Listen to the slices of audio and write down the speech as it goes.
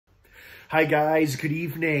Hi guys, good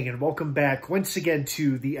evening, and welcome back once again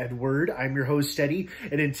to The Edward. I'm your host, Eddie,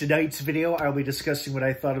 and in tonight's video, I'll be discussing what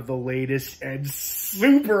I thought of the latest and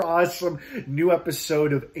super awesome new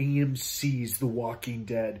episode of AMC's The Walking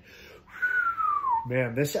Dead.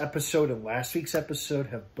 Man, this episode and last week's episode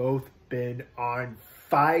have both been on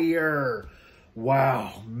fire.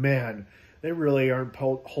 Wow, man. They really aren't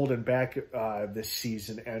holding back this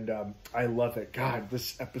season, and I love it. God,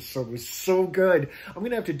 this episode was so good. I'm going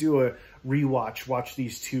to have to do a rewatch, watch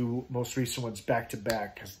these two most recent ones back to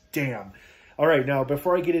back, because damn. All right, now,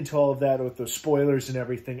 before I get into all of that with the spoilers and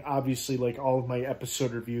everything, obviously, like all of my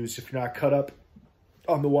episode reviews, if you're not caught up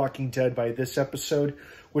on The Walking Dead by this episode,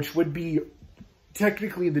 which would be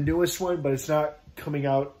technically the newest one, but it's not coming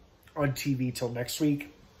out on TV till next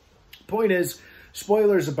week. Point is,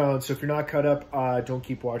 spoilers abound, so if you're not caught up, don't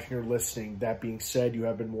keep watching or listening. That being said, you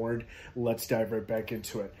have been warned. Let's dive right back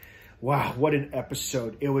into it. Wow, what an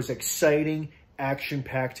episode. It was exciting,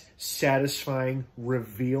 action-packed, satisfying,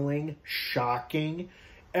 revealing, shocking.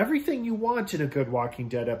 Everything you want in a good Walking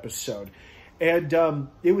Dead episode. And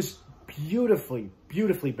it was beautifully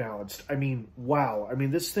balanced. I mean, wow. I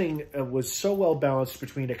mean, this thing was so well balanced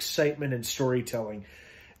between excitement and storytelling,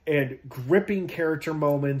 and gripping character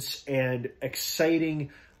moments and exciting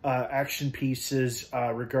action pieces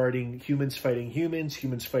regarding humans fighting humans,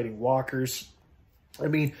 humans fighting walkers. I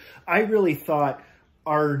mean, I really thought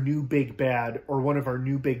our new big bad, or one of our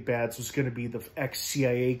new big bads, was going to be the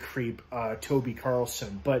ex-CIA creep, Toby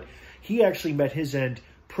Carlson. But he actually met his end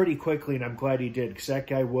pretty quickly, and I'm glad he did, because that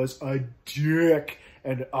guy was a dick.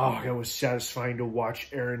 And, oh, it was satisfying to watch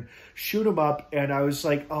Aaron shoot him up. And I was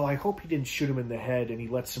like, oh, I hope he didn't shoot him in the head and he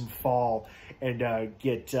lets him fall and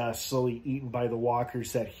get slowly eaten by the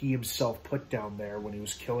walkers that he himself put down there when he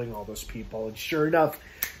was killing all those people. And sure enough,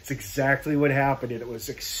 it's exactly what happened. And it was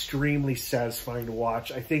extremely satisfying to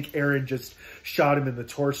watch. I think Aaron just shot him in the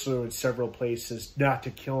torso in several places, not to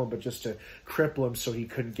kill him, but just to cripple him so he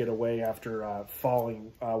couldn't get away after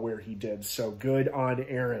falling where he did. So good on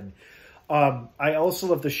Aaron. I also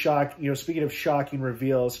love the shock, speaking of shocking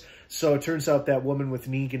reveals, so it turns out that woman with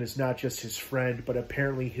Negan is not just his friend, but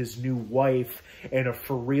apparently his new wife, and a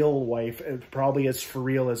for real wife, probably as for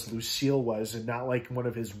real as Lucille was, and not like one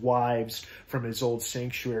of his wives from his old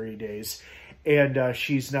Sanctuary days. And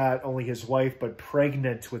she's not only his wife, but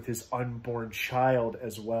pregnant with his unborn child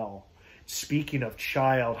as well. Speaking of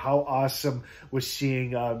child, how awesome was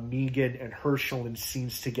seeing Negan and Herschel in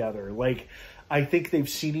scenes together. Like, I think they've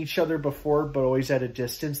seen each other before, but always at a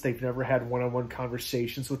distance. They've never had one-on-one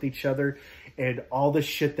conversations with each other. And all the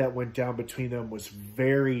shit that went down between them was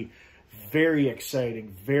very, very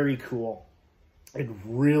exciting, very cool, and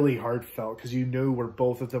really heartfelt, because you knew where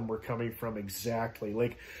both of them were coming from exactly.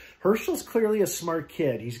 Like, Herschel's clearly a smart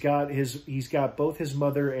kid. He's got both his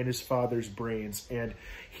mother and his father's brains. And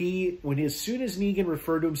as soon as Negan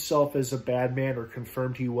referred to himself as a bad man, or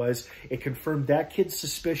confirmed he was, it confirmed that kid's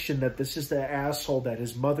suspicion that this is the asshole that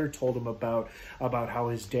his mother told him about how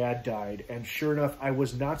his dad died. And sure enough, I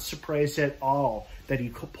was not surprised at all that he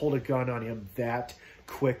pulled a gun on him that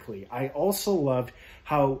quickly. I also loved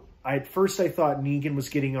how at first I thought Negan was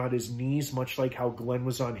getting on his knees, much like how Glenn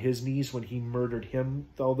was on his knees when he murdered him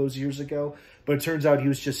all those years ago. But it turns out he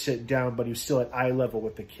was just sitting down, but he was still at eye level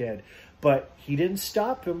with the kid. But he didn't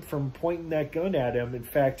stop him from pointing that gun at him. In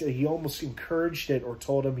fact, he almost encouraged it, or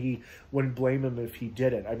told him he wouldn't blame him if he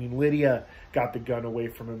did it. I mean, Lydia got the gun away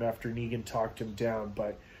from him after Negan talked him down,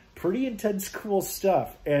 but pretty intense, cool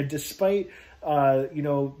stuff. And despite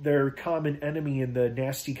their common enemy in the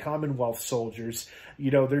nasty Commonwealth soldiers,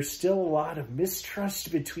 there's still a lot of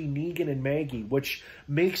mistrust between Negan and Maggie, which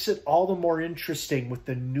makes it all the more interesting with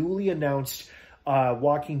the newly announced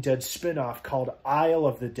Walking Dead spinoff called Isle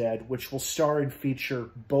of the Dead, which will star and feature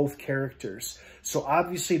both characters. So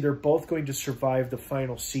obviously they're both going to survive the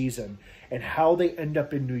final season, and how they end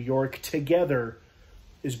up in New York together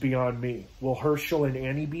is beyond me. Will Herschel and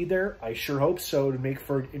Annie be there? I sure hope so, to make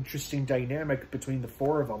for an interesting dynamic between the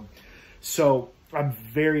four of them. So I'm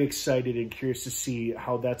very excited and curious to see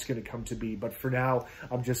how that's going to come to be. But for now,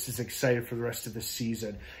 I'm just as excited for the rest of the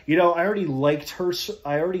season. I already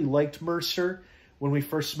liked Mercer when we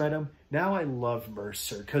first met him. Now I love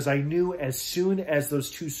Mercer, because I knew as soon as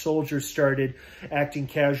those two soldiers started acting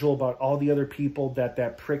casual about all the other people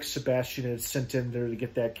that prick Sebastian had sent in there to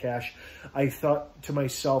get that cash, I thought to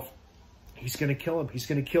myself, he's going to kill him. He's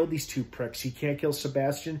going to kill these two pricks. He can't kill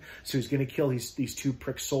Sebastian, so he's going to kill these two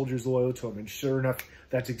prick soldiers loyal to him. And sure enough,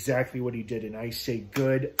 that's exactly what he did. And I say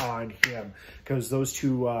good on him, because those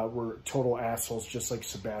two were total assholes, just like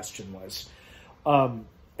Sebastian was.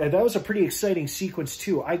 And that was a pretty exciting sequence,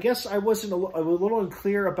 too. I guess I wasn't a little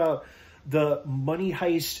unclear about the Money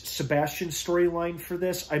Heist Sebastian storyline for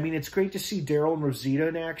this. I mean, it's great to see Daryl and Rosita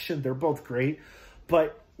in action. They're both great.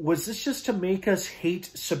 But was this just to make us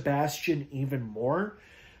hate Sebastian even more?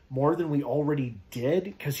 More than we already did?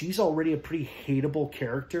 Because he's already a pretty hateable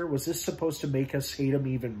character. Was this supposed to make us hate him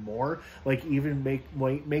even more? Like, even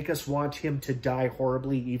make us want him to die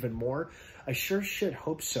horribly even more? I sure should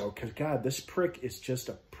hope so, because, God, this prick is just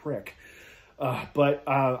a prick. But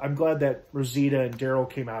I'm glad that Rosita and Daryl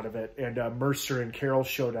came out of it, and Mercer and Carol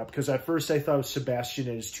showed up, because at first I thought it was Sebastian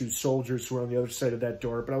and his two soldiers who were on the other side of that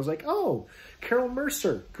door, but I was like, oh, Carol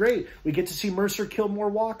Mercer, great. We get to see Mercer kill more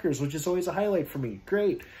walkers, which is always a highlight for me.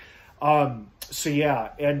 Great. So yeah,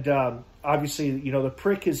 and obviously, you know, the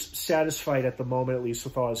prick is satisfied at the moment, at least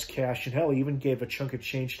with all his cash, and hell, he even gave a chunk of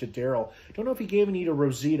change to Daryl. Don't know if he gave any to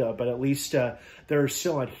Rosita, but at least they're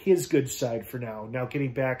still on his good side for now. Now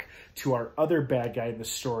getting back to our other bad guy in the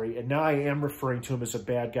story, and now I am referring to him as a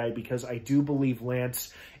bad guy because I do believe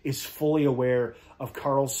Lance is fully aware of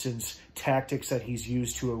Carlson's tactics that he's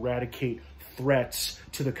used to eradicate threats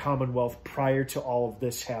to the Commonwealth prior to all of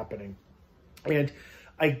this happening. And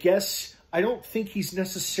I guess I don't think he's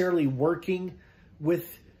necessarily working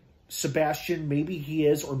with Sebastian. Maybe he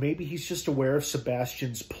is, or maybe he's just aware of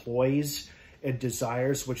Sebastian's ploys and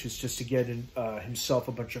desires, which is just to get himself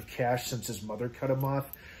a bunch of cash since his mother cut him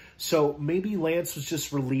off. So maybe Lance was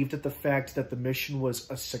just relieved at the fact that the mission was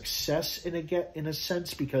a success in a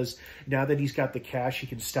sense, because now that he's got the cash, he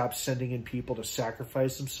can stop sending in people to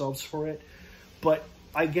sacrifice themselves for it. But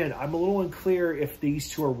again, I'm a little unclear if these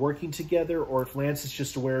two are working together or if Lance is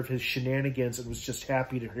just aware of his shenanigans and was just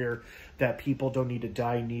happy to hear that people don't need to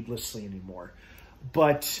die needlessly anymore.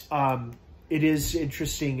 But it is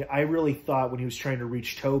interesting. I really thought when he was trying to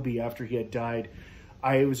reach Toby after he had died,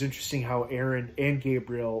 it was interesting how Aaron and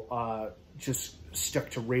Gabriel just stuck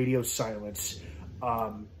to radio silence.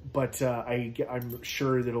 But I'm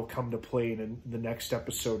sure that it'll come to play in the next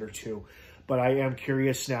episode or two. But I am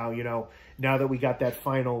curious now, you know, now that we got that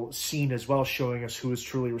final scene as well showing us who is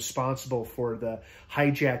truly responsible for the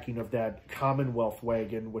hijacking of that Commonwealth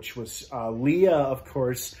wagon, which was Leah, of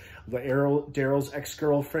course, Daryl's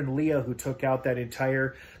ex-girlfriend Leah, who took out that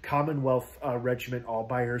entire Commonwealth regiment all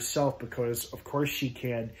by herself because, of course, she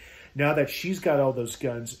can. Now that she's got all those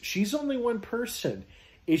guns, she's only one person.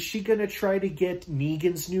 Is she going to try to get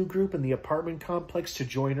Negan's new group in the apartment complex to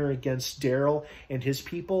join her against Daryl and his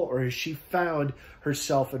people? Or has she found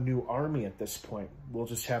herself a new army at this point? We'll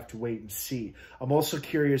just have to wait and see. I'm also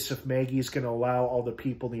curious if Maggie is going to allow all the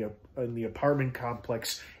people in the apartment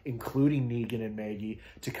complex, including Negan and Maggie,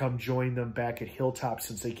 to come join them back at Hilltop,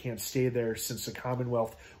 since they can't stay there, since the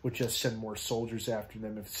Commonwealth would just send more soldiers after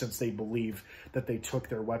them since they believe that they took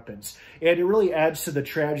their weapons. And it really adds to the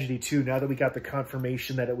tragedy, too, now that we got the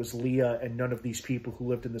confirmation that it was Leah and none of these people who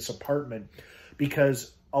lived in this apartment,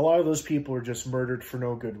 because a lot of those people are just murdered for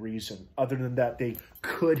no good reason, other than that they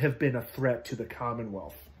could have been a threat to the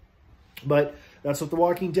Commonwealth. But that's what The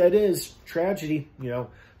Walking Dead is, tragedy. You know,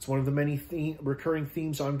 it's one of the many recurring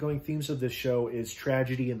themes, ongoing themes of this show is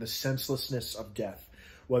tragedy and the senselessness of death,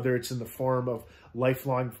 whether it's in the form of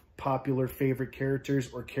lifelong popular favorite characters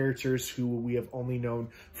or characters who we have only known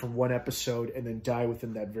from one episode and then die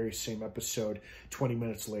within that very same episode 20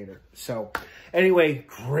 minutes later. So anyway,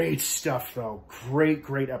 great stuff though.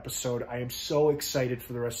 Great episode. I am so excited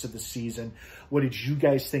for the rest of the season. What did you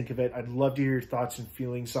guys think of it? I'd love to hear your thoughts and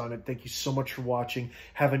feelings on it. Thank you so much for watching.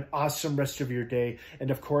 Have an awesome rest of your day.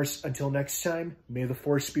 And of course, until next time, may the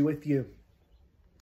Force be with you.